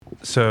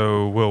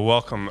So we'll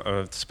welcome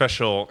a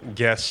special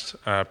guest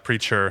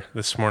preacher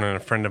this morning, a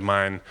friend of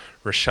mine,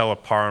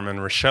 Rochella Parham.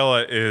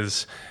 Rochella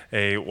is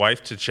a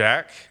wife to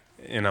Jack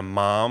and a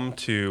mom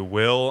to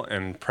Will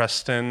and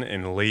Preston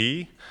and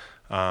Lee.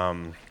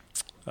 Rochella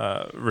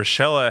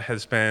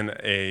has been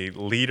a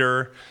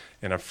leader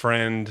and a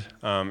friend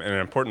and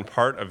an important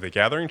part of the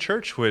Gathering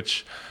Church,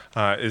 which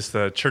is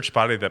the church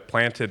body that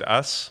planted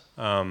us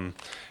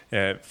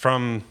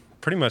from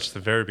pretty much the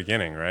very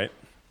beginning, right?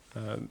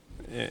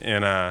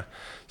 And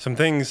some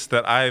things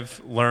that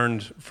I've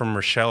learned from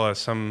Rochella,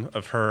 some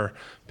of her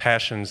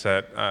passions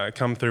that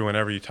come through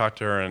whenever you talk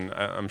to her, and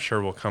I'm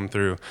sure will come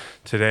through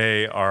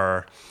today,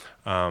 are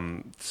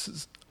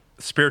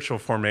spiritual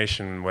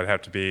formation would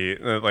have to be,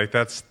 like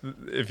that's,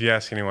 if you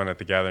ask anyone at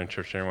the Gathering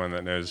Church, anyone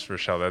that knows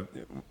Rochella,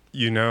 that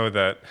you know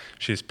that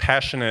she's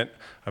passionate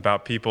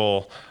about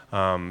people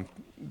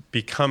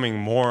becoming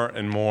more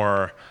and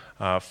more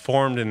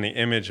formed in the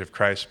image of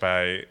Christ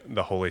by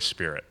the Holy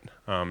Spirit.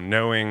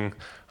 Knowing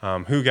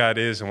who God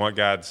is and what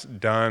God's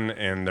done,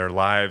 and their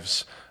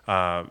lives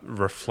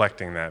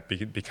reflecting that,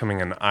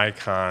 becoming an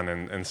icon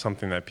and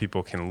something that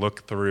people can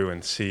look through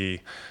and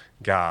see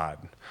God.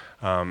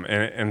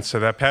 And so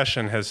that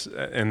passion has,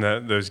 and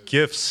those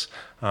gifts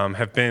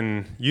have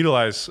been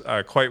utilized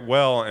quite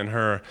well in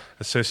her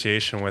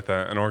association with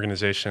an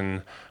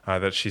organization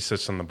that she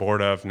sits on the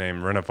board of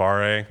named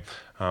Renovare,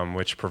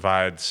 which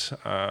provides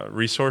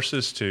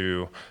resources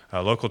to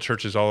local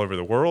churches all over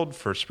the world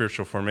for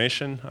spiritual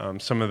formation.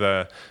 Some of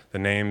the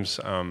names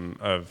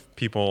of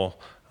people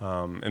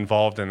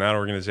involved in that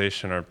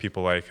organization are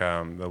people like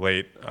the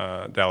late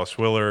Dallas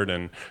Willard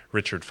and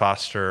Richard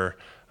Foster,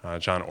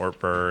 John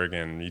Ortberg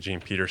and Eugene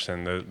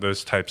Peterson.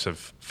 Those types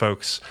of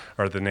folks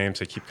are the names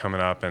that keep coming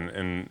up,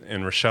 and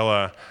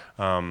Rochella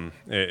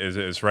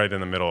is right in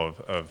the middle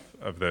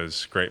of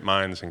those great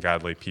minds and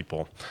godly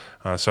people.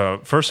 So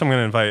first I'm going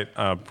to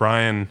invite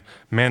Brian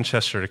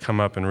Manchester to come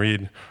up and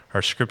read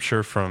our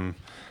scripture from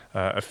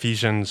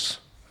Ephesians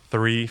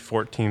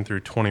 3:14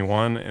 through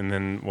 21, and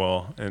then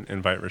we'll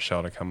invite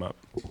Rochella to come up.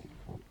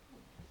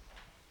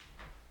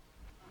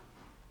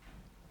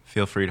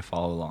 Feel free to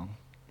follow along.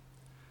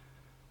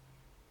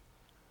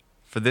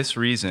 For this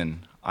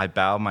reason, I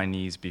bow my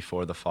knees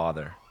before the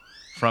Father,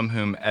 from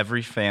whom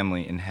every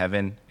family in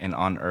heaven and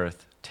on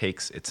earth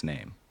takes its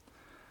name.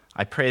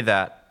 I pray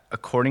that,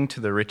 according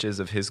to the riches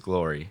of his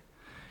glory,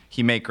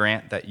 he may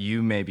grant that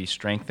you may be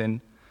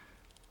strengthened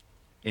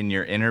in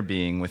your inner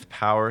being with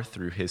power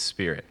through his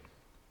Spirit,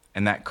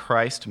 and that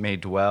Christ may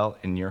dwell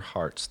in your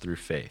hearts through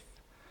faith,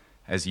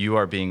 as you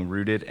are being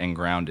rooted and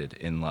grounded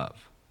in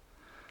love.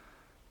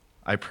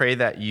 I pray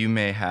that you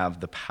may have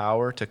the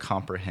power to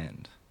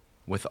comprehend,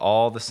 with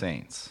all the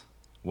saints,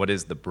 what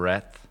is the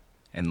breadth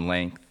and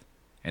length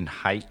and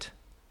height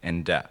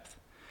and depth,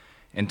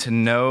 and to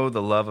know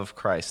the love of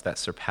Christ that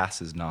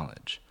surpasses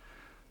knowledge,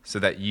 so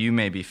that you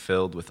may be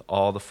filled with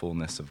all the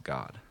fullness of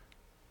God.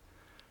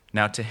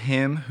 Now to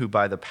him who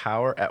by the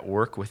power at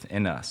work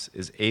within us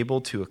is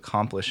able to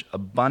accomplish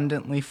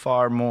abundantly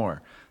far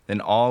more than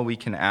all we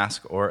can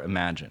ask or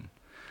imagine,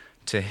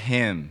 to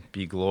him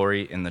be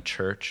glory in the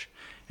church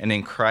and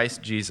in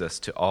Christ Jesus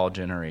to all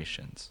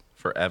generations,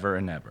 forever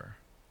and ever.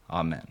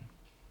 Amen.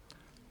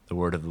 The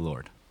word of the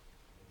Lord.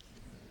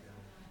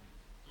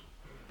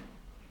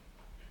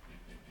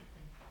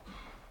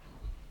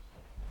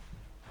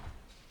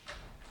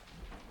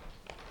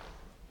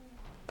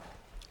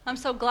 I'm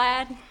so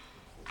glad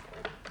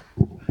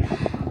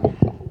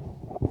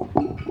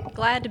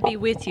to be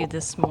with you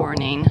this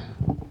morning.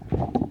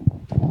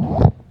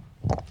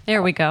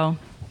 There we go,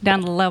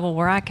 down to the level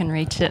where I can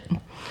reach it.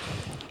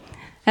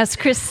 As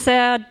Chris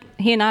said,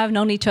 he and I have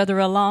known each other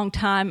a long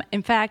time.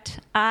 In fact,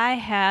 I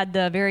had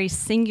the very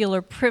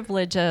singular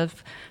privilege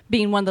of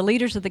being one of the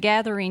leaders of the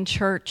Gathering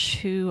Church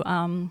who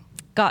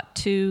got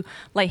to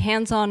lay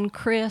hands on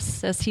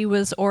Chris as he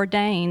was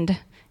ordained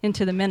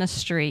into the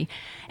ministry.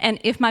 And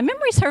if my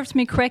memory serves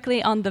me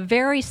correctly, on the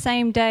very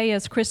same day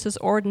as Chris's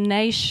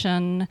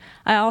ordination,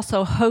 I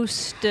also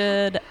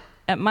hosted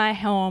at my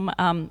home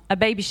a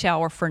baby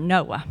shower for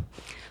Noah.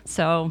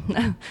 So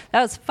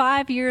that was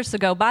 5 years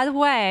ago. By the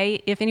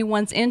way, if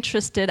anyone's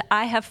interested,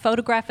 I have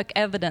photographic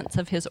evidence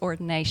of his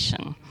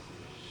ordination.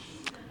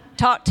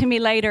 Talk to me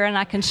later and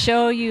I can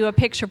show you a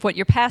picture of what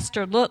your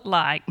pastor looked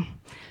like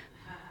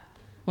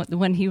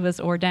when he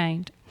was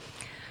ordained.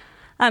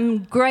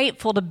 I'm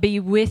grateful to be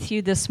with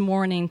you this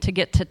morning to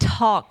get to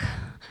talk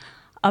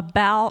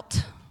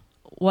about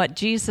what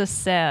Jesus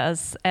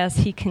says as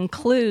he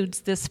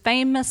concludes this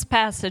famous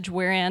passage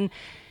wherein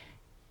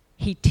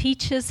he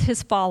teaches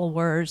his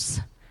followers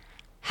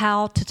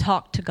how to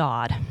talk to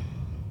God.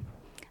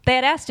 They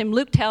had asked him,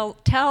 Luke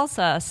tells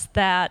us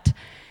that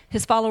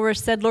his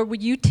followers said, Lord,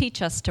 will you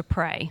teach us to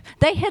pray?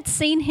 They had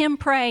seen him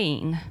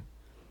praying.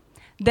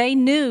 They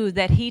knew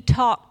that he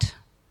talked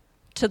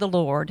to the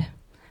Lord.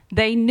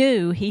 They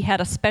knew he had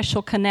a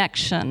special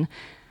connection.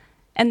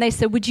 And they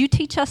said, would you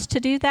teach us to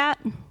do that?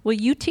 Will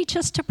you teach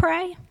us to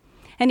pray?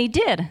 And he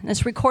did.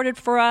 It's recorded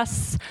for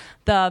us.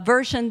 The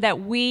version that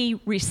we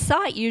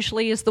recite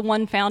usually is the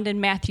one found in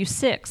Matthew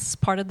 6,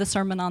 part of the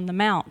Sermon on the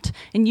Mount.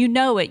 And you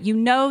know it. You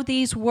know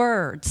these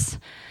words.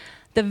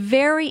 The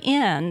very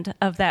end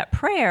of that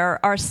prayer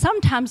are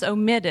sometimes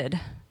omitted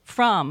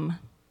from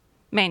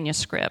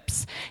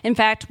manuscripts. In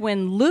fact,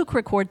 when Luke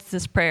records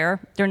this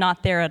prayer, they're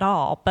not there at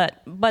all.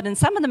 But in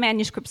some of the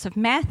manuscripts of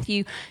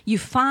Matthew, you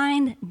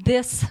find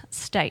this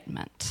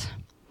statement: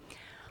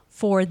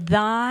 "For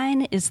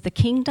thine is the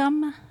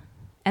kingdom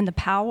and the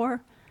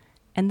power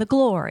and the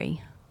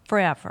glory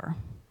forever.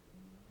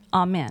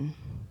 Amen."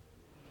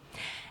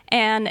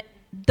 And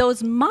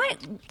those might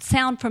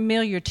sound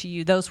familiar to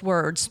you, those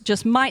words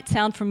just might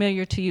sound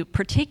familiar to you,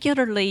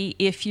 particularly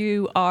if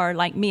you are,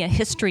 like me, a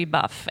history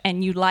buff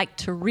and you like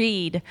to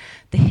read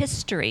the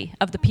history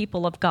of the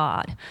people of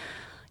God.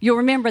 You'll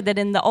remember that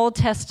in the Old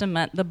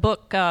Testament, the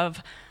books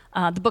of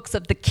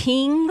the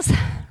Kings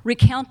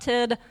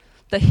recounted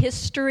the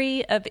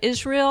history of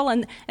Israel,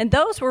 and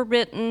those were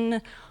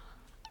written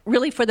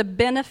really for the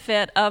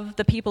benefit of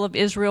the people of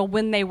Israel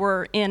when they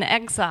were in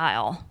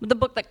exile. The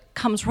book that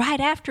comes right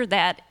after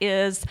that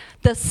is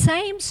the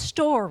same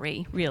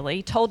story,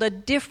 really, told a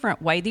different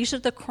way. These are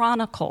the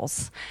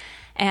Chronicles.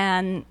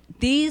 And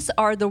these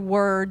are the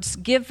words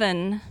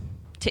given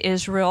to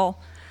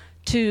Israel,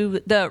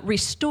 to the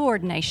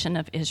restored nation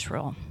of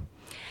Israel.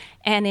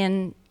 And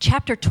in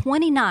chapter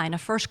 29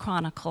 of 1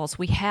 Chronicles,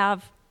 we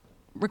have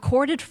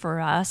recorded for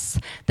us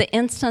the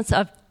instance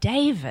of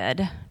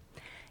David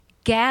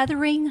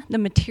gathering the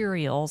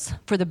materials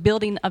for the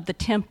building of the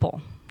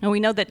temple. And we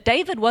know that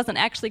David wasn't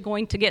actually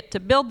going to get to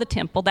build the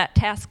temple. That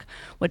task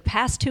would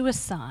pass to his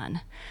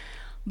son.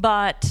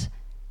 But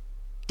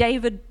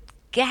David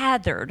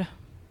gathered,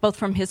 both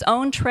from his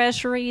own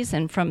treasuries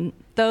and from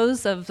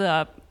those of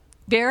the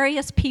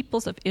various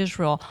peoples of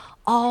Israel,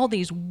 all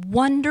these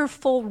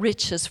wonderful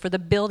riches for the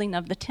building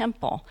of the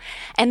temple.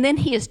 And then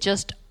he is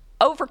just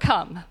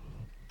overcome.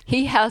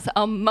 He has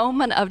a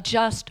moment of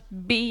just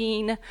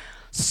being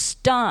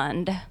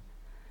stunned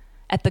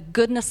at the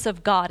goodness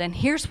of God. And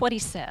here's what he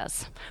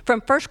says from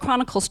 1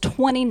 Chronicles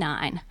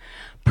 29.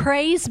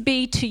 "Praise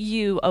be to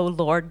you, O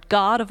Lord,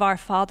 God of our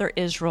father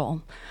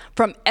Israel,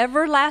 from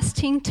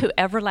everlasting to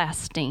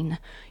everlasting.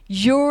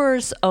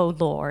 Yours, O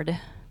Lord,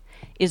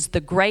 is the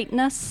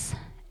greatness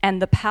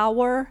and the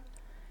power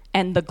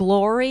and the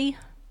glory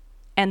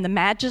and the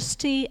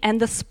majesty and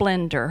the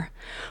splendor,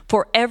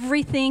 for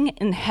everything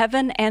in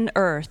heaven and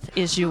earth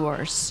is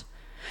yours.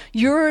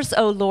 Yours,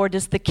 O Lord,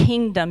 is the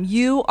kingdom.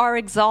 You are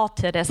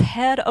exalted as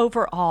head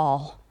over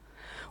all.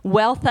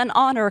 Wealth and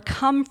honor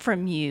come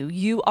from you.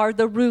 You are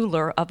the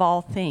ruler of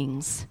all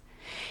things.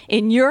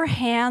 In your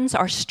hands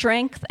are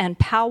strength and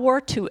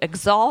power to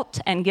exalt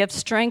and give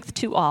strength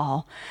to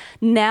all.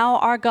 Now,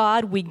 our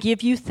God, we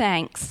give you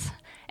thanks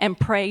and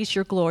praise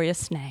your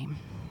glorious name."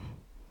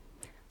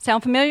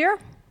 Sound familiar?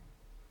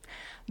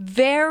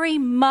 Very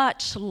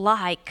much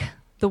like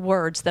the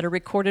words that are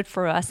recorded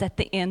for us at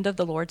the end of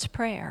the Lord's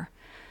Prayer.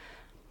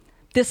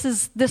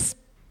 This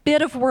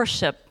bit of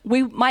worship,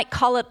 we might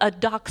call it a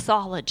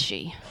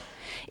doxology,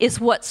 is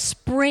what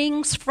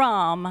springs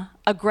from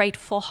a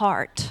grateful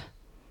heart.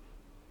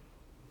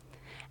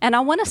 And I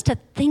want us to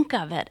think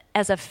of it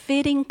as a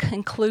fitting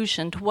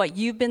conclusion to what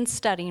you've been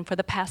studying for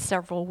the past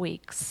several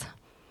weeks,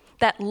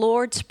 that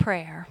Lord's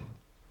Prayer.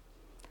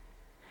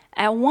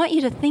 I want you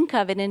to think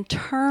of it in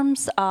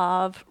terms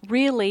of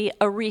really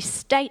a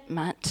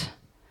restatement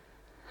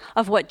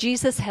of what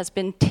Jesus has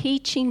been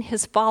teaching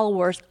his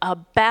followers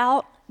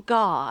about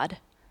God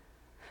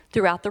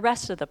throughout the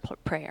rest of the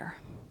prayer.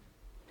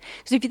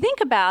 So if you think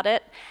about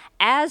it,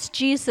 as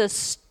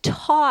Jesus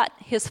taught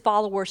his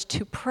followers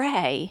to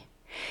pray,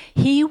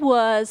 he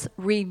was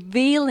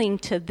revealing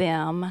to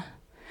them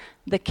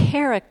the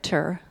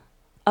character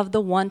of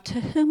the one to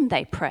whom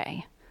they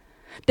pray.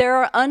 There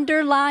are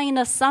underlying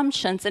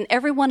assumptions in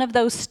every one of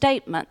those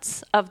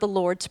statements of the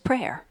Lord's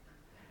Prayer.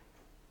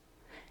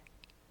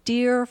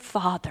 Dear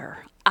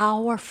Father,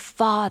 our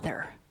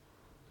Father,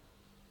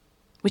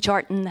 which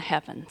art in the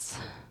heavens.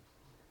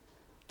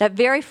 That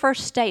very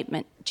first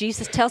statement,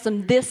 Jesus tells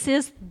them this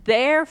is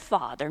their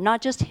Father,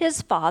 not just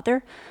his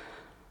Father,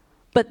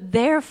 but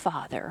their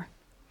Father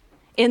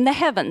in the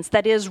heavens,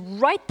 that is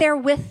right there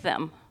with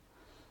them.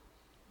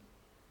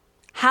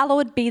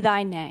 Hallowed be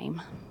thy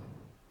name.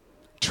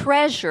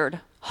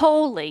 Treasured,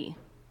 holy,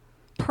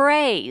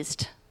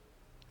 praised,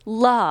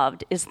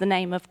 loved is the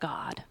name of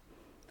God.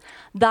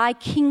 Thy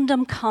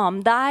kingdom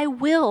come, thy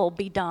will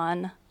be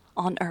done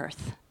on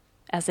earth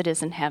as it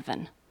is in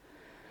heaven.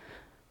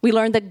 We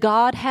learned that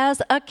God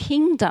has a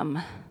kingdom.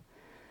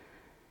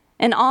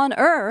 And on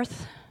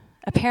earth,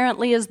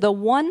 apparently, is the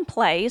one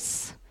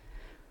place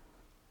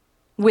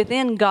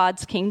within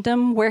God's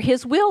kingdom where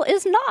his will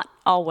is not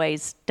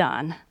always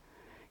done.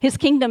 His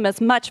kingdom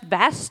is much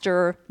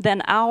vaster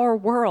than our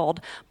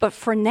world, but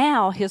for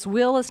now, his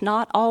will is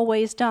not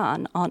always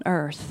done on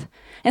earth.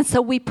 And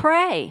so we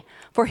pray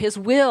for his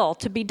will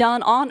to be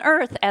done on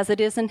earth as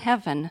it is in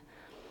heaven.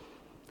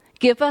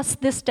 Give us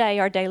this day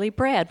our daily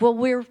bread. Well,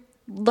 we're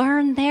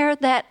learn there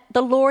that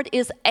the Lord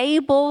is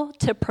able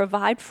to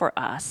provide for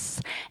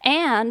us.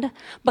 And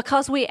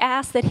because we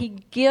ask that he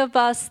give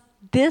us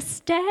this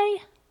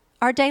day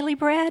our daily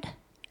bread,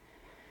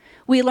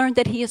 we learn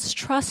that he is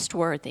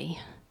trustworthy,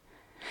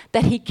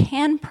 that he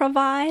can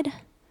provide,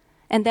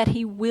 and that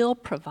he will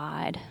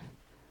provide.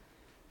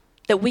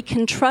 That we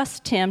can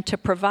trust him to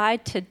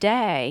provide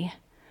today,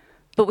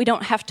 but we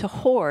don't have to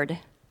hoard,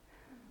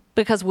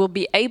 because we'll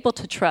be able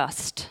to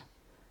trust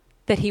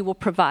that he will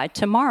provide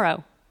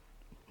tomorrow.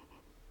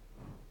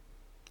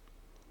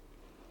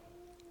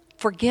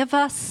 Forgive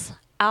us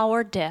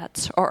our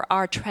debts or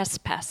our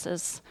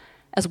trespasses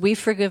as we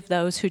forgive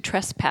those who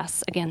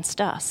trespass against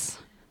us.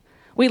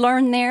 We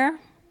learn there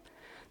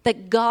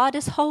that God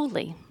is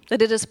holy,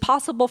 that it is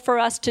possible for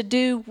us to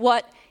do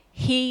what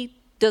he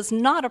does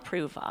not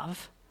approve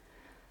of,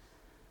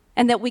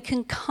 and that we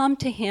can come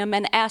to him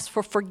and ask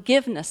for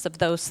forgiveness of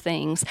those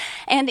things.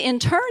 And in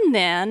turn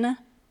then,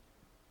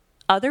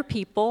 other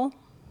people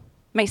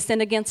may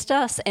sin against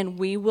us and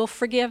we will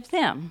forgive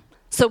them.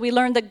 So we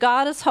learn that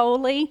God is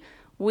holy,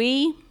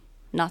 we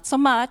not so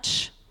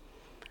much,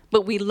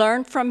 but we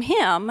learn from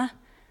him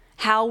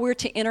how we're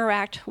to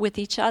interact with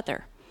each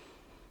other.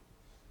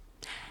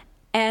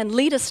 And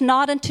lead us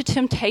not into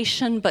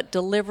temptation, but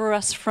deliver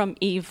us from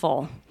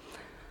evil.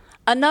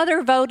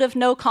 Another vote of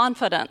no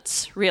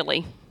confidence,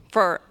 really,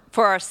 for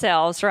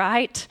ourselves,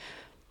 right?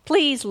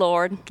 Please,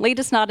 Lord, lead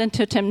us not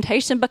into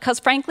temptation, because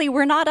frankly,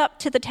 we're not up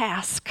to the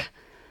task.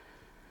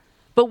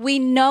 But we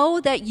know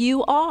that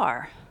you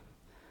are,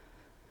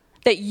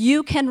 that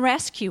you can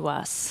rescue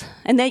us,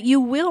 and that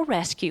you will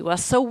rescue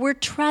us, so we're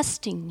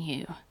trusting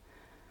you.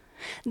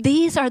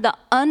 These are the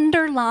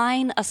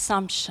underlying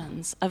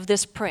assumptions of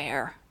this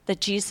prayer that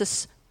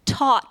Jesus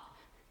taught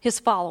his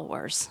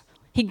followers.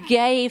 He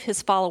gave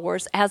his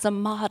followers as a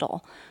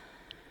model.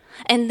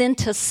 And then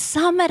to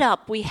sum it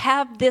up, we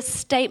have this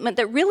statement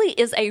that really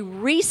is a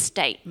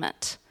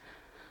restatement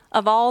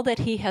of all that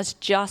he has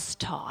just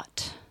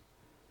taught.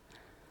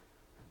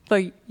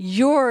 For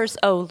yours,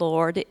 O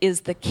Lord,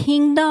 is the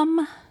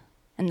kingdom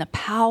and the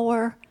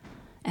power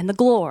and the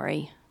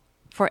glory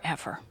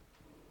forever.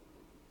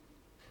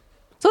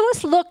 So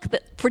let's look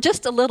for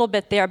just a little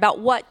bit there about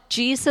what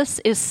Jesus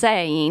is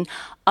saying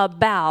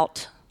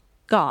about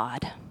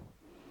God.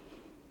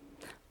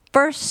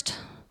 First,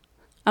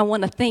 I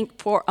want to think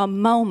for a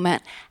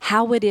moment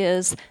how it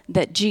is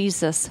that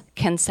Jesus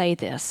can say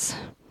this.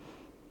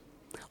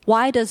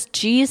 Why does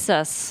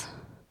Jesus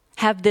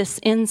have this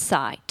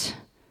insight?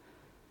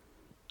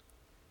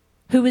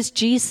 Who is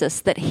Jesus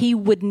that he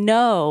would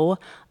know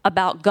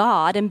about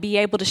God and be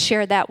able to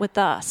share that with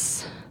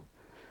us?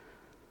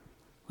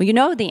 Well, you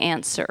know the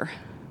answer.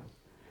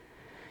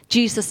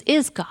 Jesus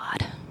is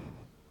God.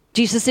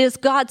 Jesus is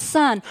God's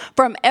Son.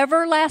 From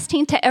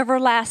everlasting to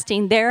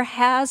everlasting, there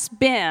has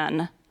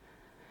been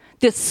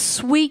this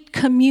sweet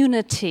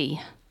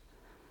community.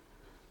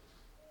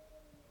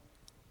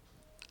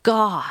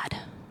 God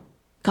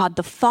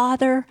the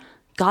Father,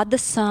 God the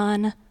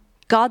Son,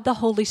 God the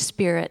Holy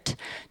Spirit.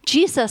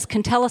 Jesus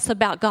can tell us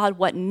about God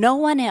what no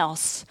one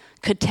else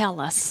could tell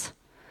us,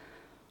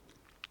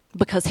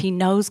 because he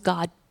knows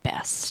God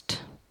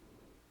best.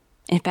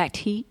 In fact,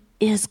 he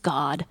is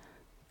God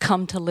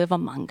come to live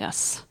among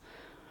us.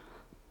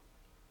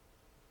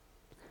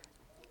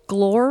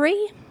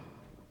 Glory,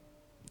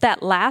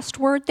 that last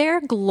word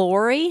there,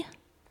 glory,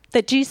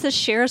 that Jesus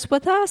shares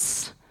with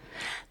us,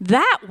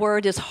 that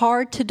word is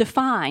hard to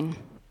define.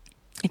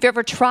 If you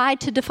ever tried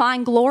to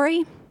define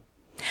glory,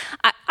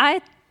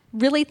 I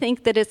really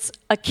think that it's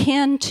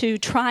akin to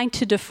trying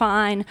to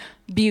define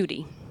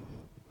beauty.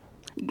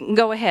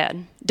 Go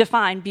ahead,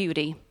 define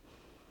beauty.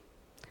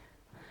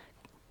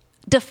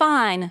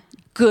 Define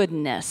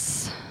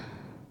goodness.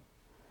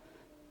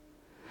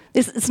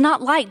 It's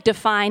not like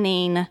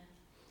defining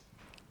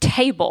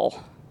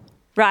table,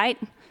 right?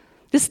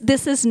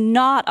 This is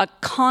not a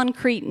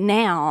concrete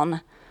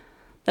noun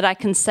that I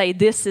can say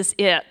this is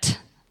it.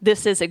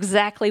 This is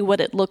exactly what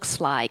it looks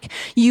like.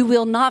 You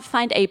will not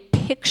find a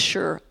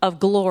picture of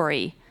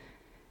glory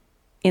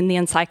in the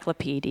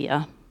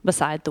encyclopedia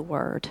beside the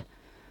word.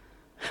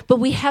 But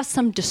we have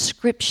some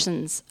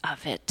descriptions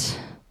of it.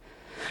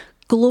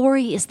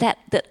 Glory is that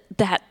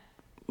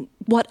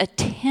what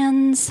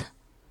attends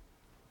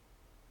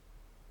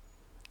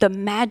the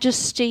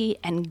majesty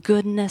and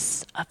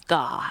goodness of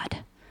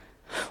God.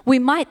 We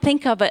might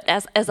think of it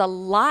as a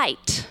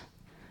light,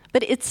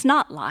 but it's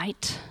not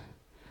light.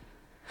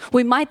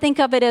 We might think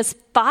of it as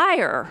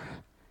fire.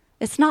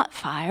 It's not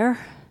fire.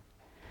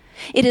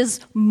 It is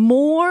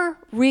more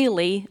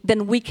really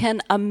than we can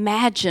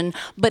imagine,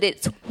 but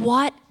it's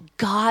what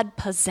God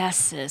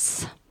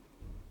possesses.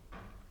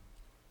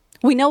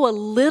 We know a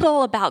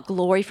little about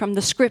glory from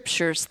the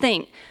scriptures.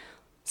 Think,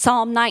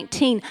 Psalm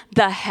 19,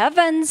 the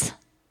heavens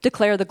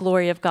declare the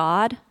glory of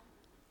God,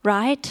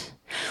 right?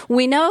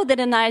 We know that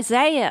in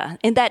Isaiah,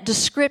 in that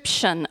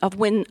description of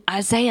when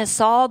Isaiah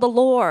saw the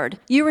Lord,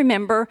 you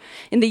remember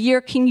in the year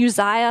King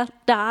Uzziah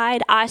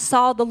died, I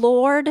saw the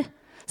Lord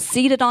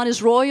seated on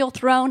his royal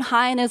throne,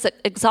 high and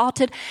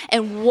exalted.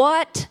 And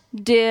what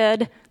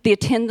did the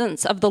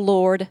attendants of the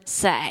Lord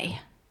say?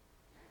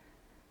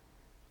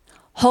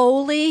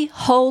 Holy,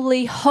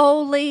 holy,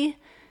 holy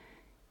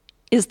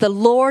is the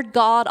Lord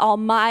God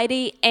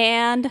Almighty,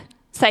 and,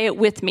 say it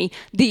with me,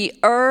 the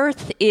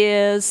earth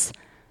is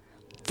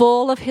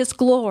full of his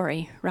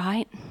glory,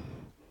 right?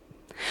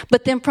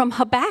 But then from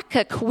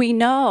Habakkuk, we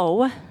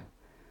know,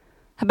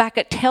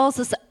 Habakkuk tells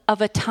us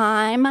of a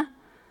time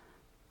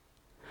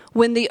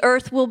when the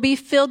earth will be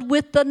filled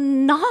with the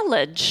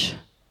knowledge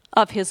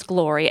of his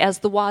glory as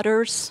the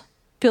waters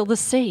fill the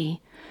sea.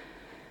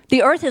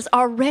 The earth is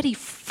already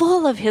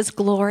full of his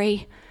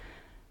glory,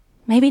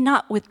 maybe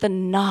not with the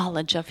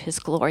knowledge of his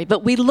glory,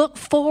 but we look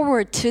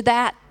forward to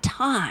that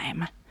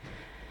time.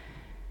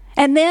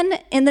 And then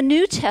in the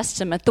New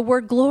Testament, the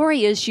word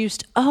glory is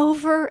used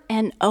over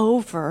and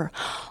over,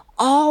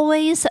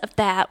 always of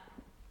that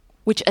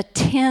which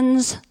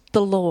attends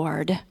the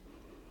Lord.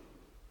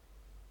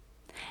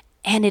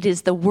 And it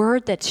is the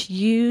word that's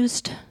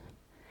used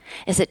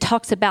as it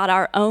talks about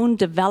our own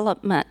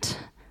development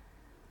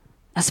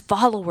as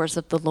followers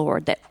of the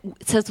Lord, that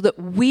it says that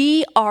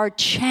we are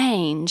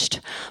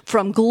changed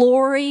from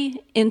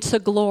glory into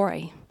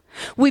glory.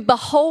 We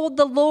behold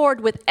the Lord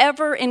with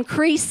ever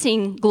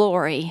increasing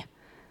glory.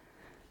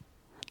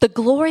 The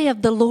glory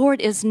of the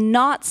Lord is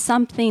not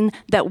something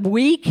that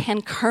we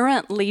can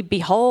currently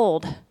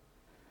behold.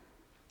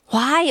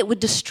 Why? It would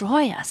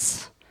destroy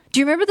us. Do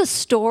you remember the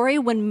story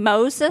when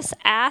Moses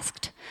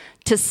asked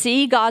to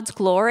see God's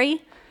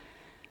glory?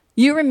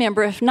 You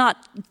remember, if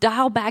not,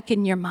 dial back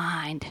in your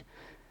mind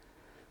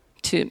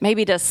to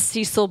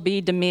Cecil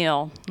B.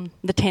 DeMille,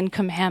 the Ten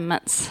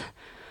Commandments.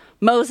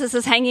 Moses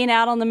is hanging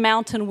out on the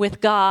mountain with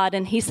God,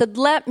 and he said,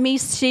 "Let me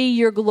see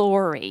your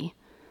glory."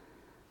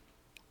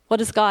 What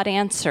does God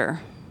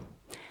answer?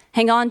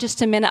 "Hang on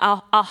just a minute,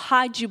 I'll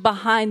hide you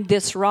behind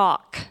this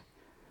rock,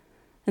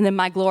 and then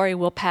my glory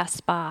will pass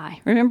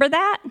by." Remember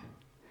that?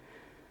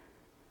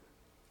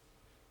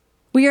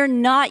 We are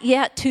not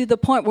yet to the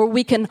point where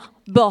we can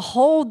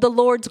behold the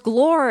Lord's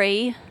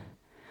glory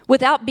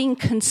without being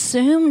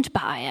consumed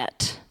by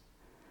it.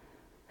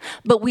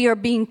 But we are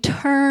being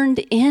turned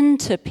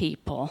into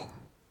people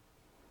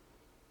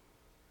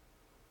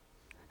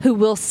who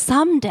will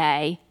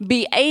someday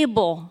be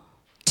able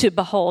to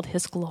behold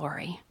his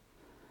glory.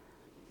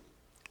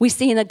 We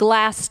see in a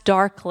glass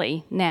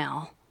darkly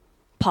now,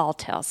 Paul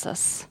tells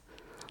us.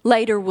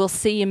 Later we'll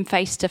see him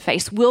face to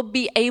face. We'll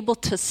be able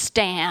to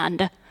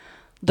stand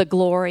the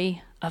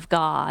glory of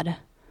God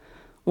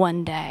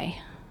one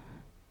day.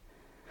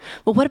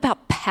 But what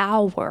about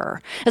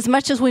power? As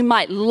much as we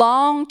might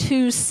long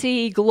to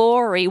see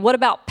glory, what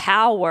about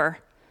power?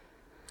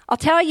 I'll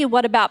tell you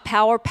what about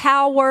power.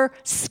 Power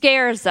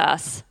scares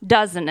us,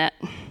 doesn't it?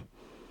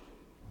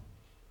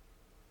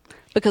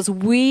 Because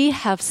we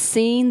have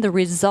seen the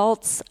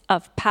results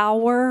of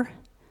power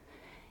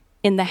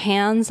in the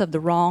hands of the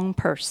wrong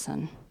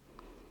person.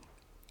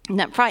 And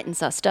that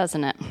frightens us,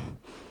 doesn't it?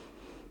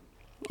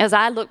 As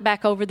I look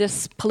back over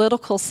this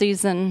political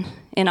season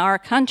in our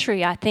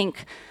country, I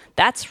think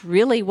that's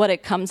really what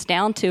it comes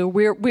down to.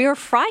 We're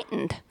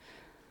frightened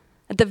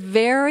at the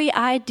very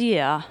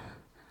idea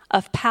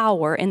of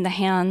power in the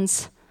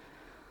hands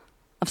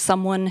of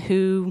someone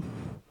who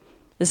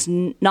is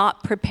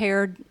not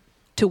prepared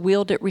to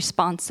wield it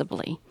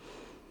responsibly.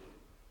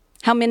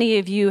 How many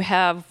of you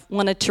have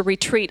wanted to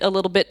retreat a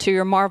little bit to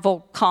your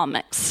Marvel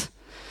comics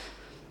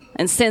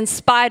and send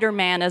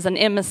Spider-Man as an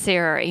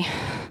emissary?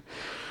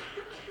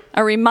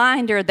 A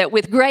reminder that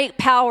with great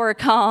power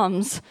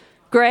comes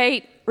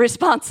great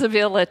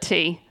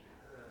responsibility.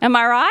 Am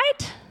I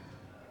right?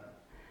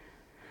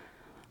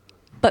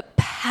 But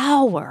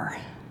power,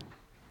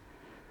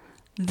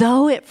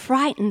 though it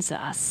frightens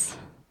us,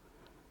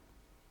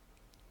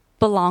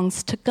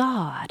 belongs to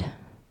God.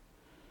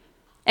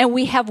 And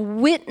we have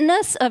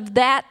witness of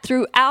that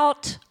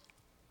throughout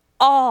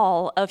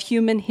all of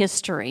human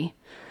history.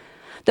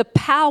 The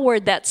power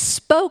that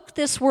spoke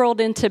this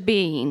world into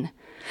being,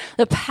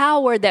 the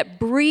power that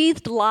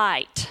breathed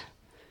light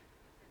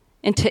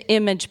into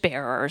image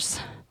bearers,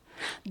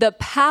 the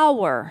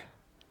power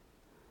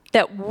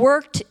that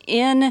worked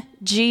in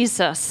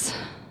Jesus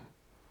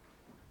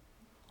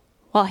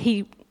while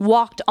he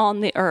walked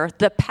on the earth,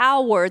 the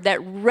power that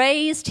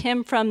raised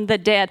him from the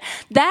dead,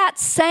 that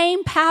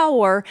same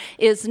power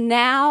is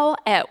now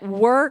at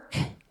work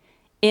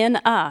in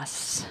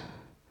us.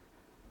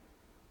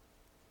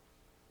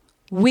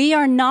 We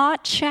are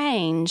not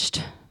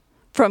changed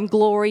from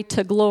glory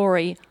to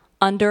glory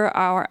under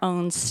our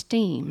own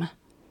steam.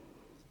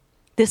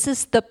 This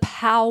is the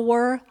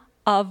power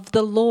of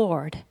the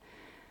Lord.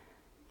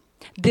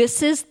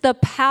 This is the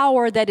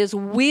power that is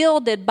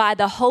wielded by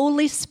the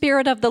Holy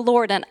Spirit of the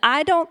Lord. And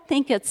I don't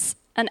think it's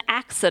an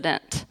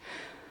accident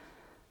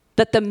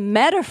that the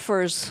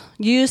metaphors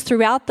used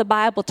throughout the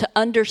Bible to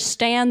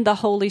understand the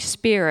Holy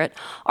Spirit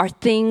are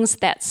things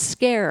that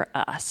scare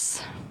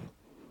us.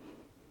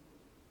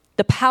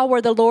 The power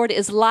of the Lord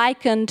is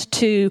likened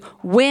to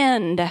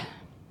wind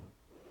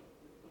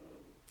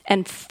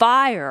and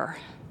fire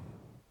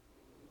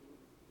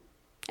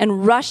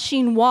and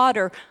rushing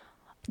water.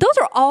 Those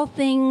are all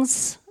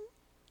things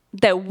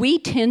that we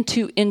tend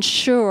to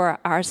insure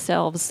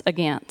ourselves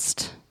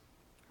against,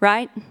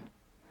 right?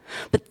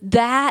 But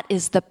that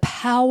is the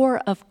power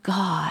of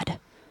God.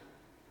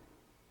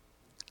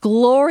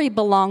 Glory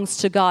belongs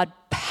to God.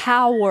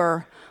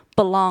 Power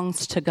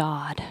belongs to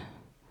God.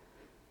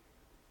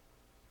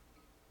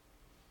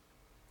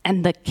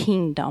 And the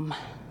kingdom.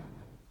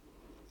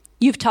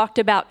 You've talked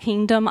about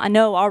kingdom, I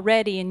know,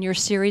 already in your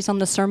series on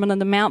the Sermon on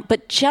the Mount,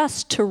 but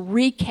just to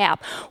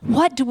recap,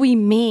 what do we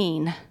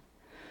mean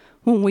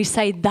when we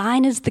say,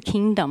 thine is the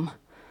kingdom?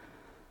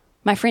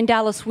 My friend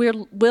Dallas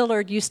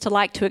Willard used to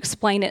like to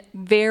explain it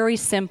very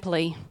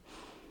simply.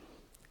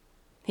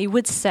 He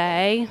would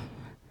say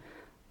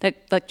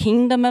that the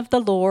kingdom of the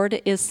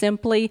Lord is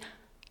simply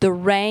the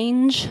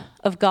range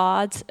of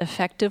God's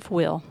effective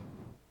will.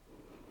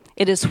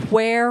 It is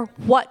where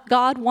what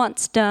God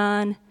wants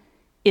done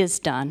is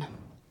done.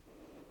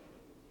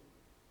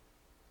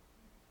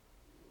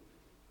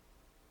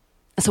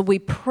 So we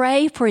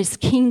pray for his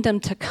kingdom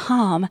to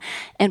come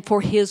and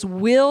for his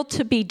will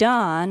to be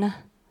done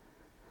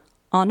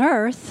on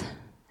earth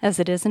as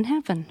it is in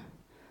heaven.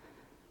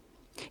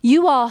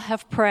 You all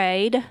have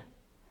prayed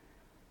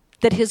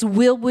that his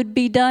will would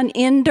be done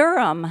in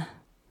Durham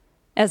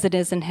as it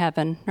is in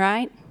heaven,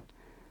 right?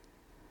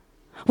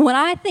 When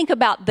I think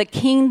about the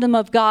kingdom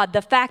of God,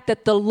 the fact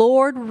that the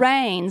Lord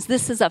reigns,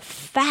 this is a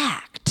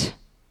fact.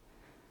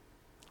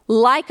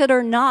 Like it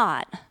or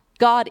not,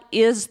 God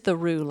is the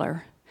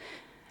ruler.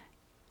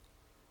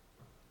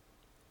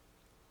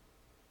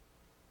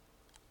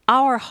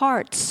 Our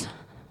hearts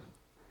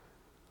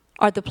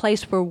are the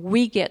place where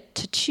we get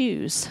to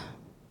choose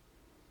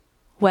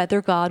whether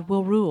God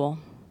will rule.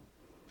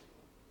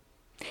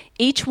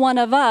 Each one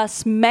of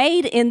us,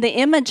 made in the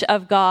image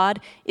of God,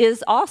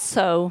 is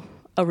also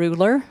a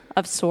ruler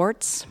of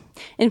sorts.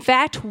 In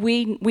fact,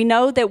 we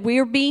know that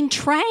we're being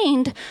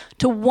trained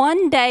to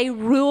one day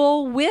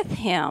rule with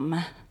him.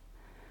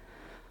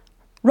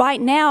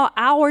 Right now,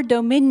 our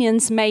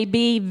dominions may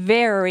be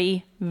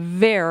very,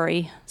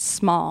 very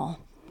small.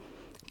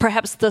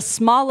 Perhaps the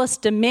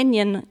smallest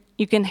dominion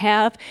you can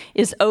have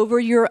is over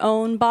your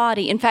own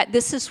body. In fact,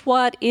 this is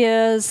what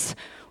is,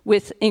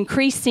 with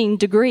increasing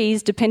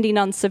degrees, depending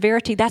on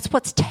severity, that's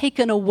what's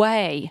taken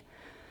away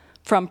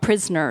from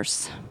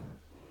prisoners.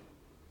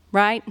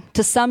 Right?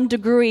 To some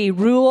degree,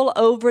 rule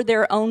over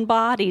their own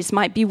bodies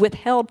might be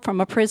withheld from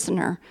a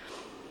prisoner.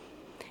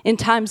 In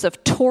times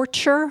of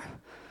torture,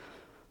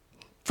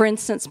 for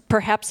instance,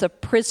 perhaps of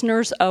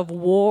prisoners of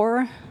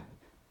war,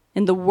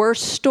 in the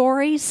worst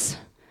stories,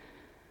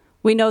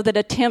 we know that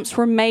attempts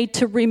were made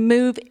to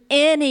remove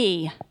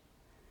any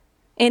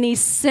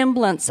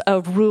semblance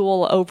of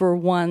rule over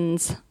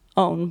one's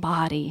own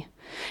body.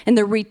 And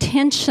the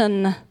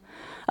retention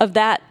of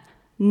that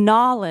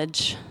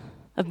knowledge,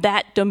 of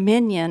that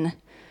dominion,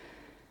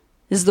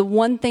 is the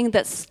one thing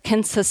that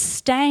can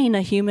sustain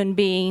a human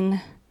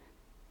being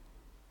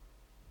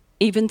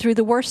even through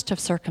the worst of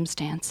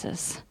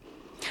circumstances.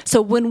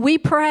 So when we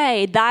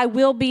pray, thy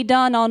will be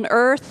done on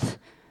earth,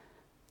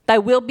 thy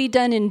will be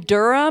done in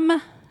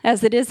Durham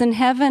as it is in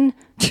heaven,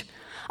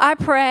 I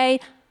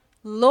pray,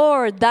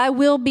 Lord, thy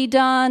will be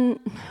done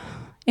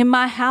in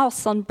my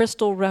house on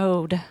Bristol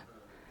Road.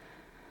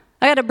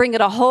 I got to bring it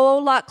a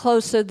whole lot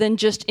closer than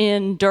just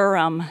in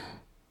Durham.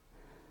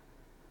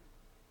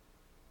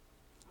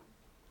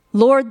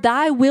 Lord,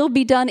 thy will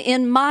be done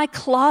in my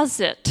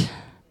closet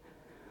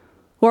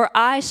where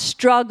I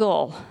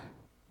struggle.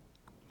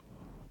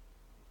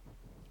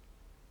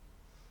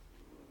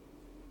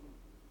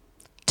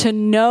 To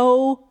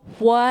know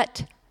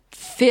what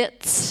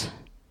fits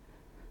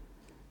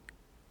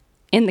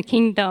in the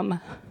kingdom.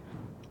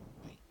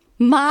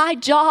 My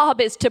job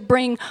is to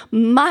bring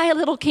my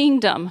little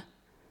kingdom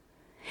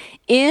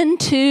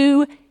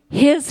into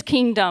his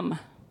kingdom.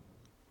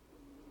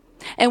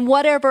 And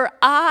whatever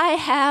I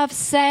have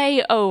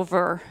say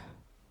over,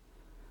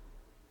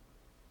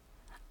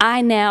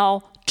 I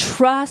now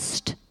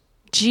trust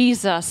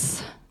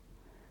Jesus.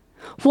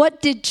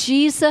 What did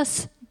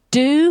Jesus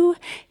do?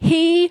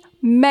 He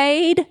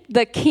made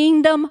the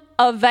kingdom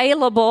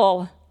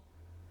available.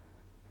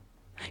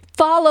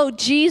 Follow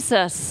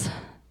Jesus.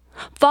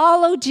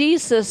 Follow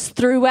Jesus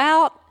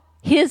throughout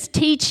his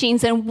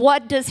teachings. And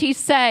what does he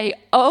say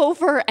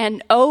over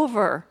and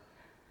over?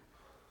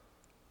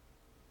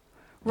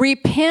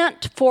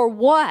 Repent for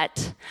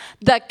what?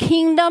 The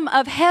kingdom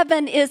of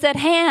heaven is at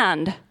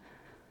hand.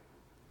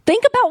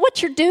 Think about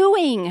what you're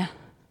doing.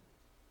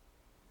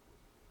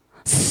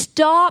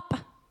 Stop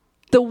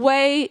the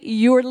way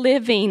you're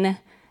living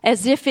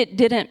as if it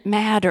didn't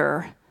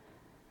matter.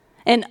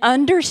 And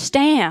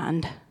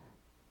understand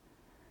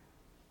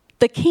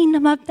the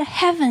kingdom of the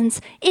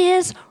heavens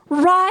is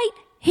right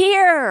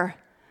here.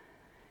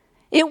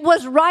 It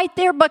was right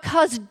there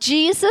because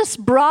Jesus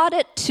brought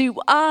it to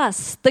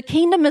us. The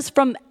kingdom is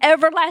from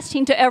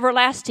everlasting to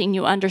everlasting,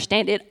 you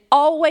understand. It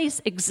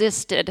always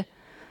existed.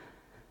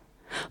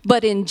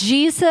 But in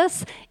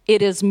Jesus,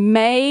 it is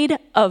made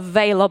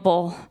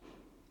available.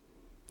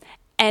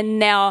 And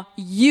now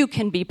you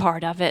can be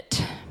part of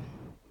it.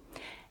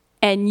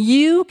 And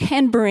you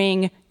can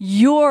bring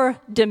your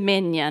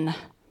dominion.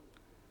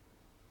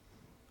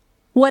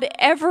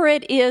 Whatever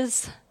it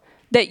is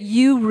that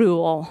you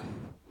rule.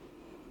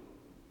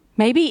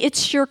 Maybe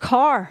it's your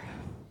car.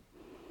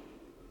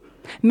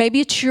 Maybe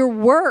it's your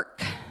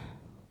work.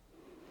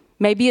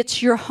 Maybe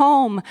it's your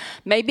home.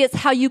 Maybe it's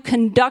how you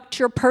conduct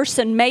your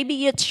person.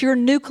 Maybe it's your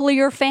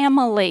nuclear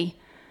family.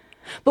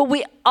 But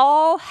we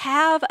all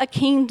have a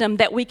kingdom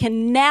that we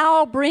can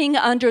now bring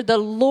under the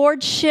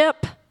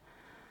lordship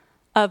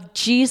of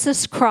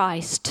Jesus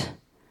Christ.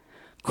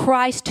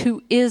 Christ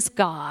who is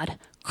God.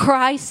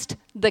 Christ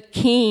the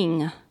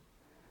King.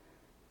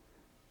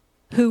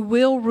 Who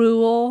will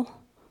rule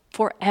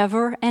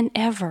forever and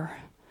ever.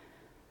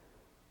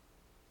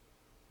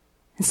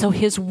 And so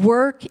his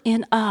work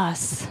in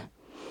us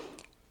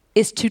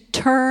is to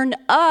turn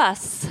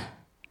us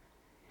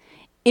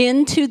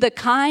into the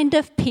kind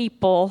of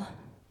people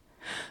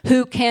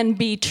who can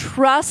be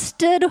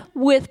trusted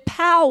with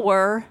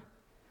power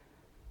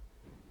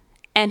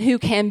and who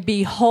can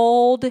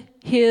behold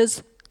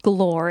his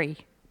glory.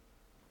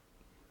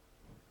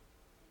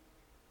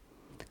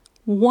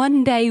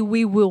 One day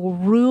we will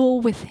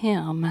rule with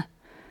him,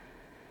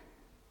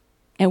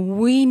 and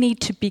we need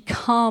to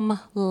become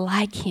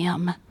like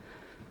him.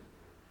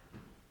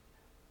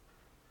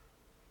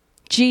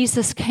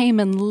 Jesus came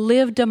and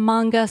lived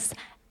among us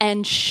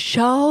and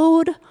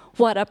showed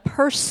what a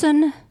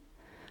person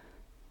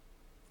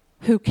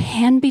who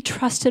can be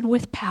trusted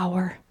with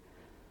power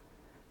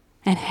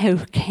and who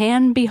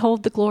can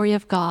behold the glory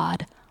of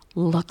God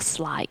looks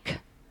like.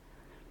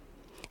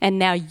 And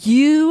now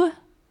you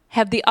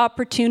have the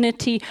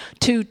opportunity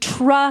to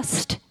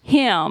trust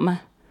him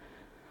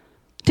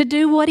to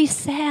do what he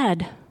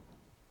said,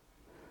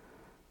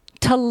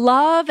 to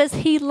love as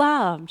he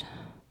loved.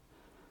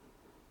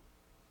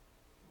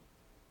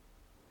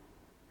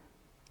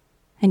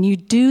 And you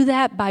do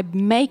that by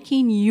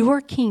making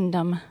your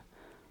kingdom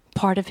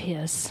part of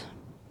his.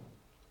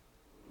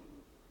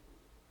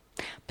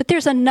 But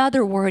there's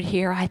another word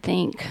here, I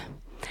think,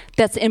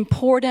 that's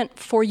important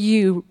for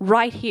you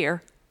right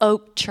here,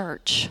 Oak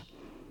Church.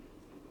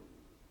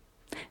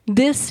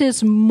 This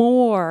is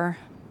more,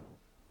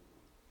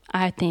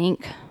 I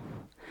think,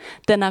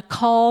 than a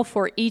call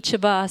for each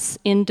of us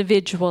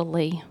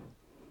individually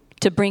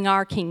to bring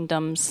our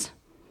kingdoms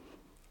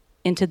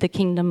into the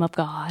kingdom of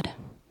God.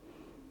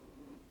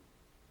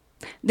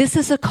 This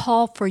is a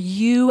call for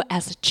you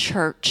as a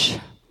church.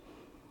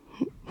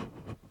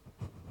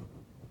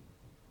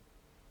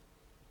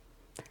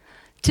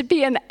 To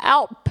be an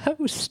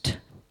outpost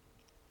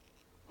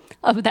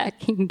of that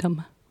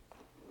kingdom.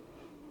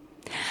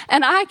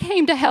 And I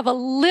came to have a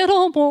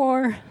little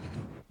more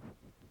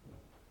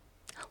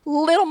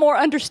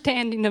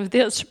understanding of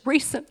this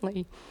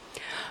recently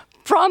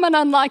from an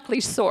unlikely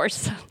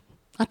source.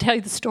 I'll tell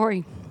you the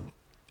story.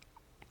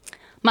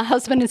 My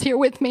husband is here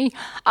with me.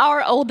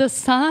 Our oldest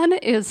son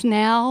is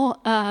now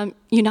a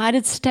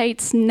United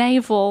States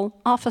naval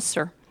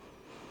officer.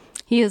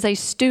 He is a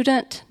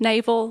student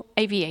naval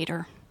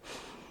aviator,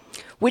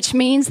 which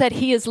means that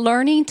he is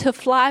learning to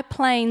fly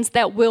planes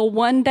that will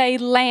one day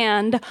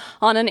land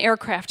on an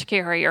aircraft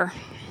carrier.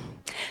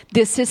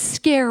 This is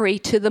scary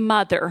to the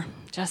mother,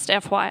 just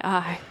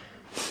FYI.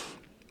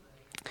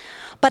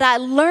 But I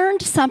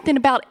learned something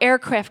about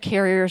aircraft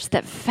carriers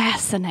that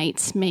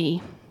fascinates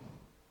me.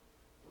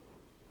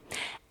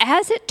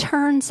 As it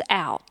turns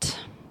out,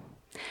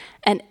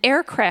 an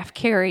aircraft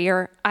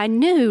carrier I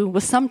knew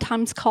was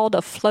sometimes called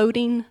a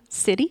floating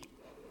city.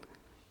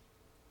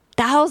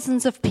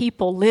 Thousands of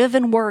people live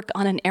and work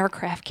on an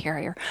aircraft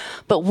carrier.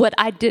 But what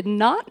I did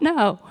not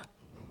know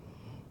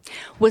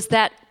was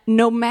that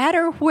no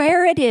matter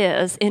where it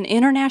is in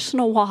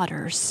international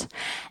waters,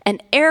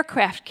 an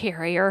aircraft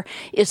carrier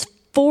is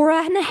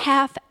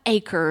 4.5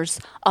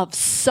 acres of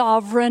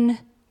sovereign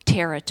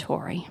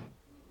territory.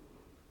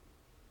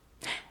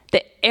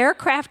 The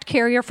aircraft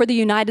carrier for the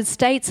United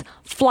States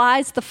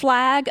flies the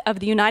flag of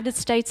the United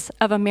States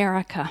of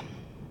America.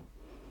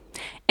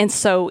 And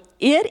so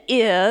it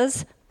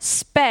is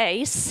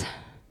space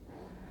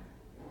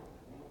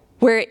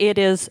where it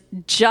is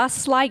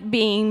just like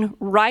being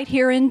right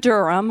here in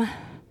Durham,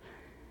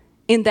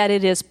 in that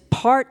it is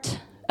part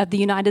of the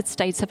United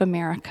States of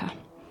America.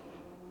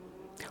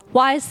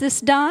 Why is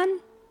this done?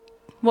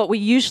 What we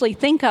usually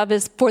think of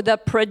is for the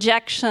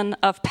projection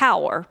of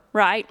power,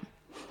 right?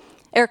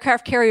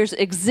 Aircraft carriers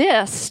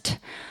exist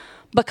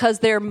because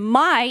there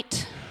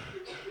might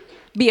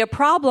be a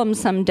problem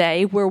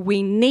someday where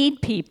we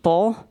need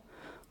people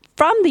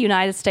from the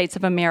United States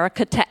of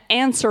America to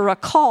answer a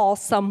call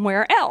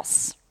somewhere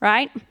else,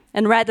 right?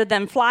 And rather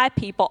than fly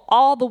people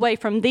all the way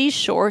from these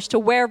shores to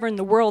wherever in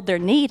the world they're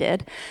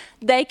needed,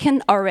 they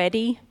can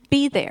already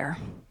be there.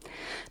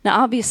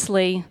 Now,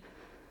 obviously,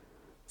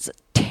 it's a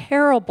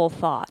terrible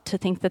thought to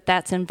think that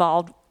that's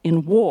involved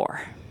in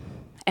war,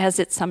 as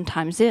it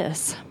sometimes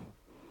is.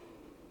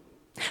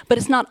 But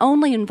it's not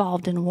only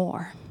involved in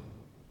war.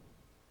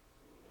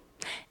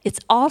 it's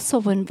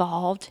also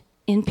involved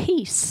in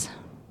peace.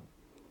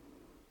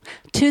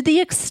 To the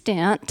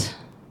extent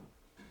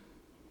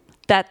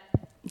that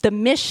the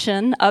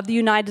mission of the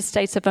United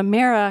States of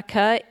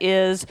America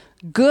is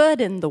good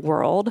in the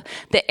world,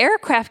 the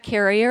aircraft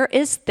carrier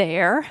is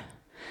there,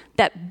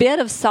 that bit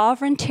of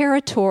sovereign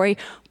territory,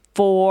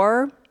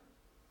 for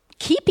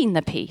keeping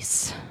the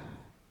peace.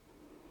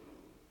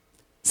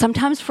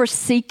 Sometimes for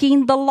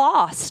seeking the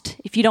lost,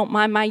 if you don't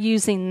mind my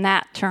using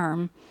that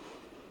term.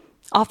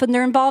 Often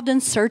they're involved in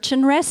search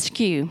and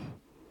rescue.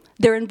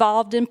 They're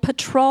involved in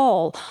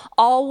patrol,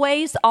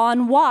 always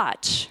on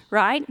watch,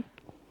 right?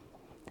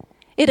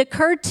 It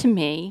occurred to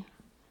me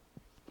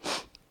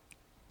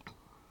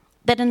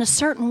that in a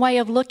certain way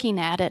of looking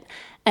at it,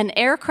 an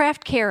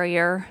aircraft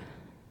carrier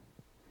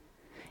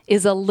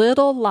is a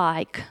little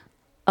like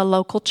a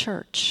local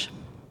church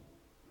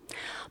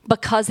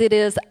because it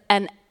is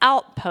an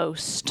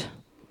outpost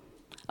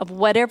of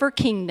whatever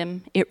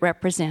kingdom it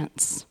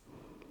represents.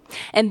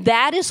 And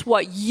that is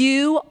what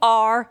you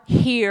are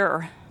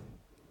here.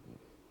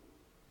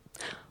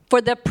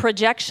 For the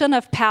projection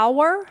of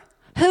power.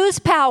 Whose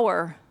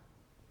power?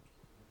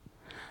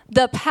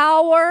 The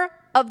power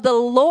of the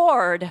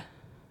Lord.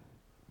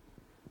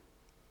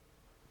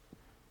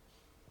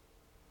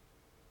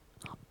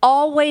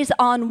 Always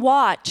on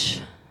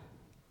watch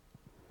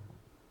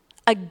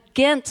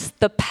against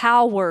the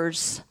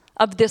powers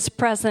of this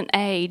present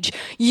age.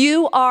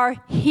 You are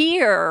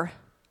here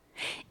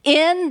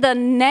in the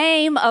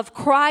name of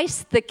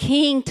Christ the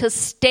King to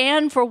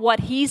stand for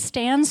what he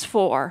stands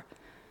for,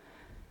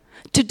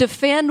 to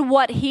defend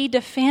what he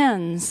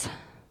defends,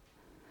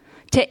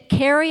 to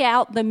carry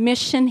out the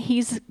mission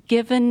he's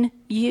given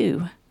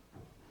you.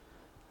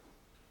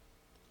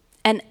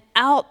 An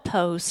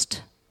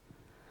outpost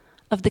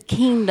of the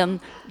kingdom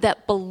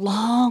that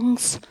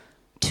belongs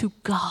to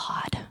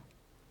God.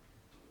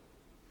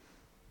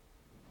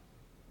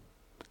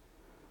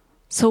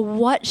 So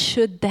what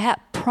should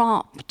that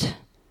prompt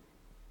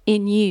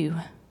in you?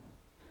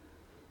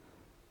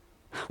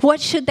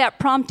 What should that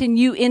prompt in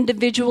you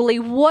individually?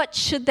 What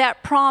should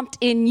that prompt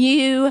in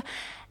you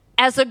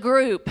as a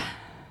group?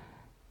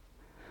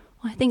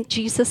 Well, I think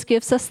Jesus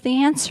gives us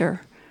the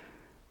answer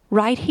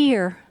right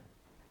here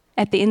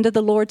at the end of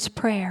the Lord's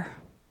Prayer.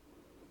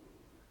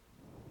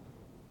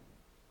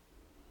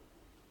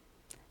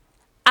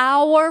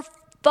 Our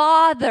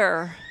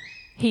Father,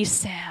 he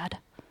said.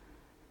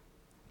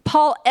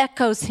 Paul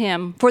echoes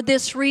him, for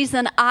this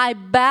reason I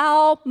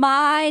bow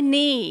my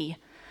knee.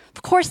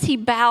 Of course he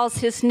bows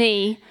his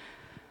knee.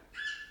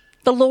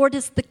 The Lord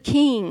is the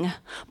King,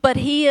 but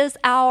he is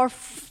our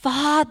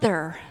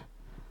Father.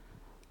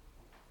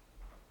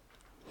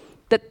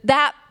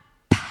 That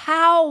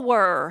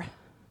power,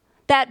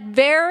 that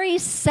very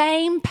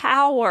same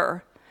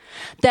power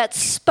that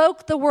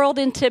spoke the world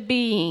into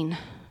being,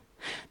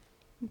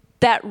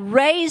 that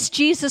raised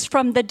Jesus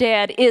from the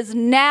dead, is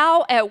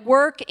now at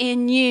work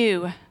in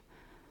you.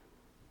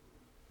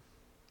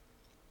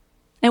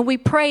 And we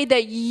pray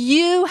that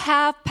you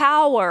have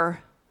power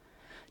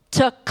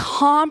to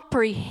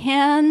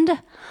comprehend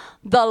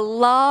the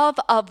love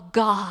of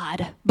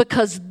God,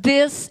 because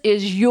this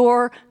is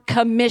your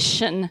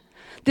commission.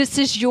 This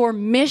is your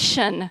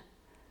mission.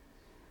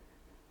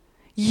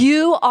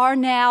 You are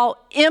now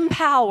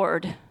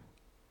empowered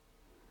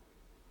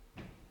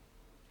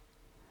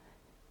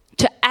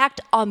to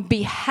act on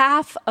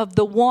behalf of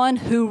the one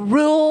who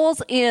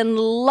rules in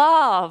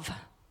love,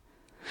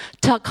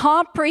 to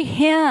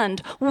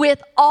comprehend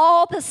with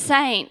all the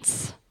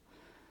saints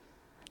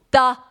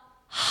the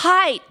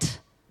height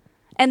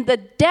and the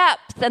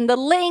depth and the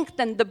length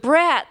and the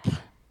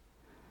breadth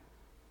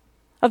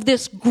of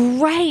this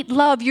great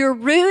love. You're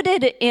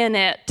rooted in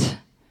it.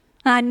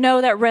 I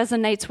know that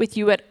resonates with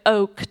you at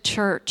Oak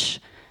Church,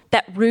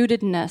 that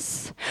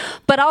rootedness,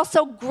 but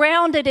also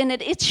grounded in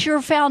it. It's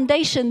your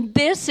foundation.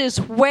 This is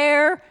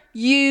where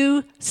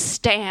you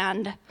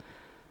stand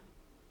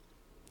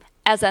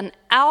as an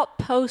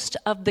outpost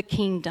of the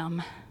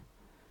kingdom.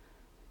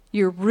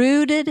 You're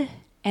rooted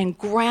and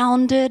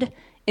grounded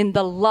in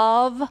the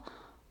love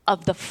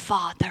of the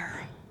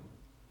Father.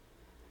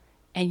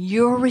 And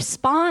your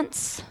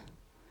response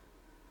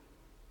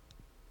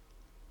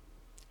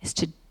is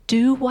to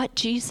do what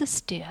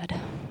Jesus did.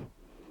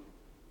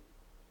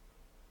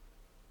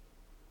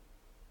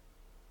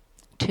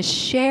 To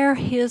share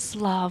his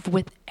love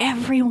with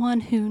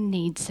everyone who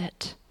needs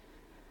it.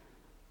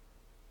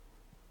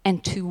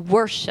 And to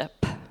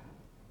worship.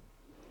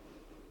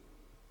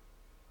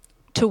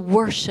 To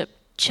worship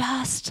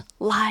just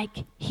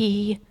like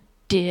he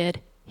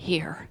did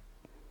here.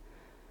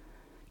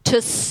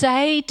 To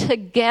say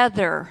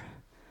together,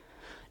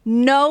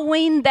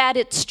 knowing that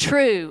it's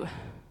true,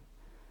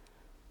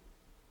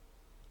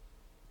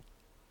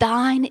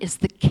 thine is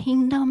the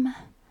kingdom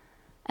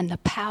and the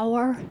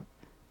power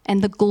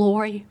and the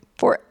glory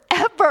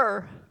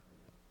forever.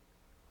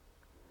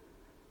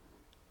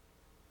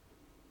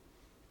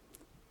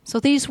 So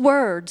these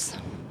words,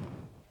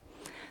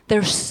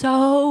 they're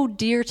so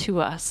dear to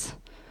us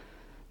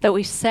that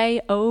we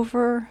say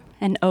over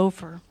and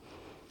over.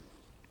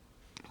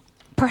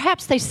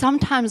 perhaps they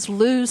sometimes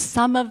lose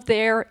some of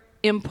their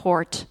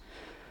import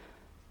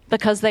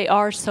because they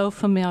are so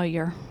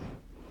familiar.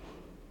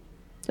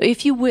 So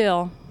if you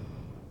will,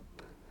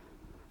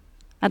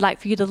 I'd like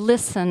for you to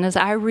listen as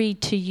I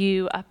read to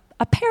you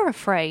a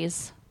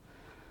paraphrase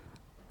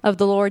of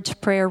the Lord's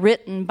Prayer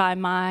written by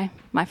my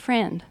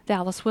friend,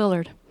 Dallas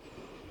Willard.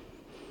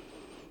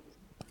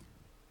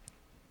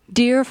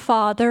 Dear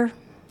Father,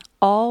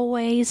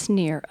 always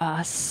near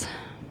us,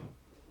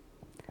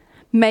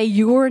 may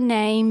your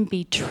name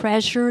be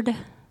treasured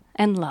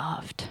and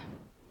loved.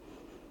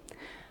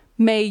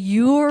 May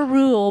your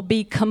rule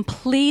be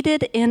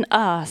completed in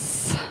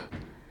us.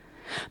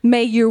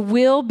 May your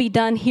will be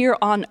done here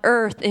on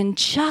earth in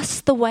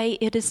just the way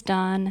it is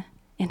done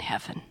in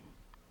heaven.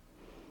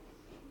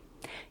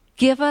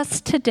 Give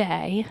us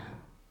today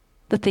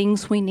the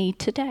things we need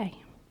today.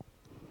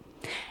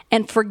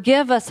 And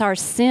forgive us our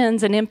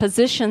sins and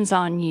impositions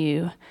on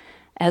you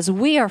as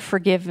we are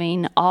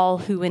forgiving all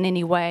who in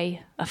any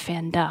way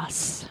offend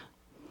us.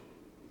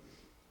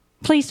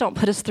 Please don't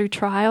put us through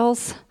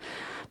trials,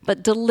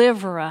 but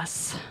deliver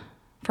us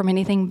from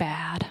anything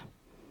bad.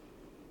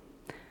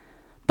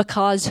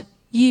 Because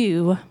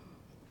you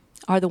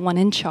are the one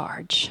in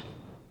charge.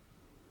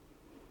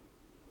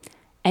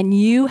 And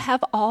you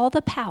have all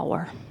the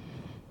power.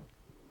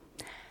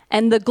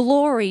 And the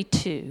glory,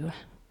 too,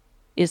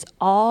 is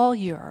all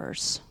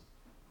yours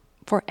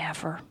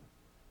forever.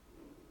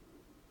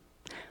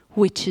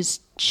 Which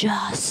is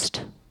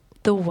just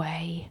the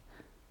way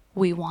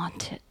we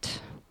want it.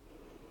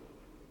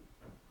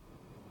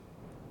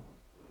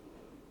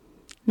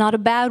 Not a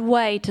bad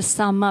way to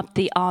sum up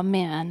the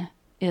Amen,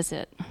 is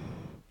it?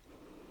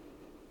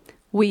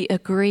 We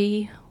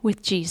agree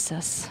with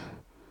Jesus.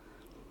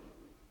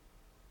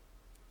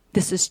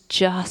 This is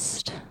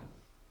just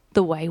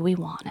the way we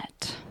want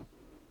it.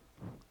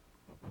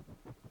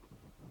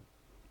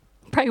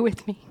 Pray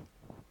with me.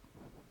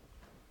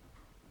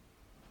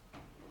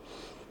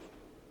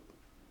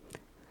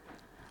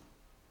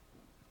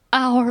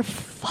 Our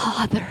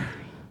Father,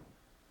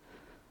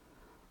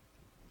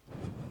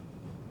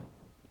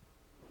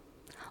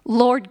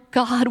 Lord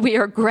God, we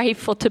are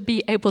grateful to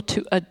be able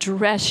to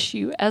address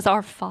you as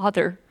our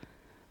Father,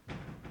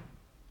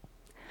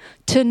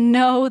 to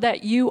know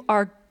that you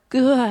are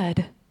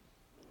good,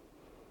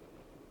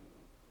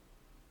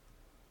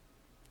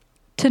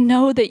 to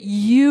know that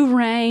you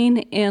reign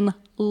in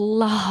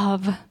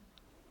love.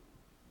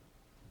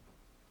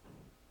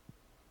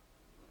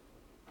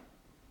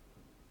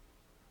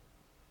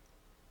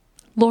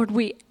 Lord,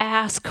 we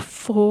ask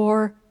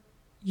for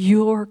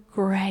your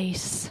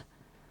grace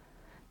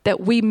that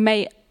we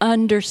may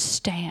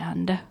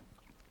understand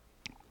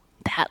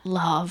that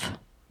love,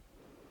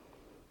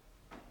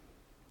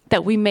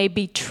 that we may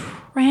be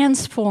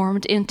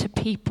transformed into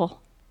people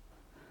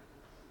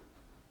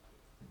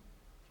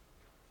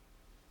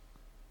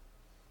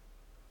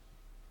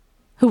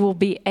who will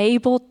be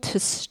able to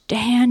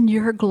stand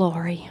your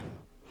glory.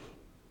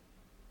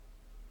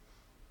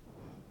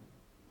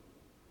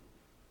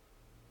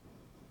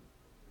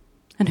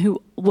 And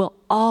who will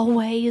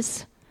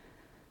always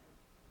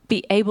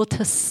be able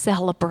to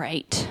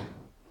celebrate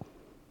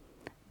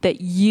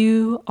that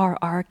you are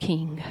our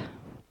King.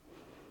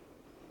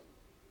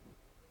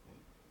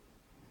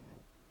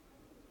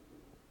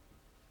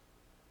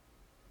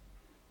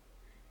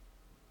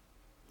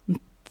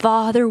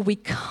 Father, we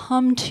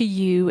come to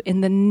you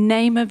in the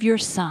name of your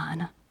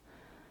Son,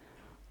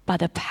 by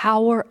the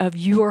power of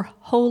your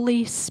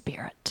Holy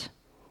Spirit.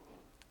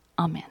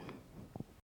 Amen.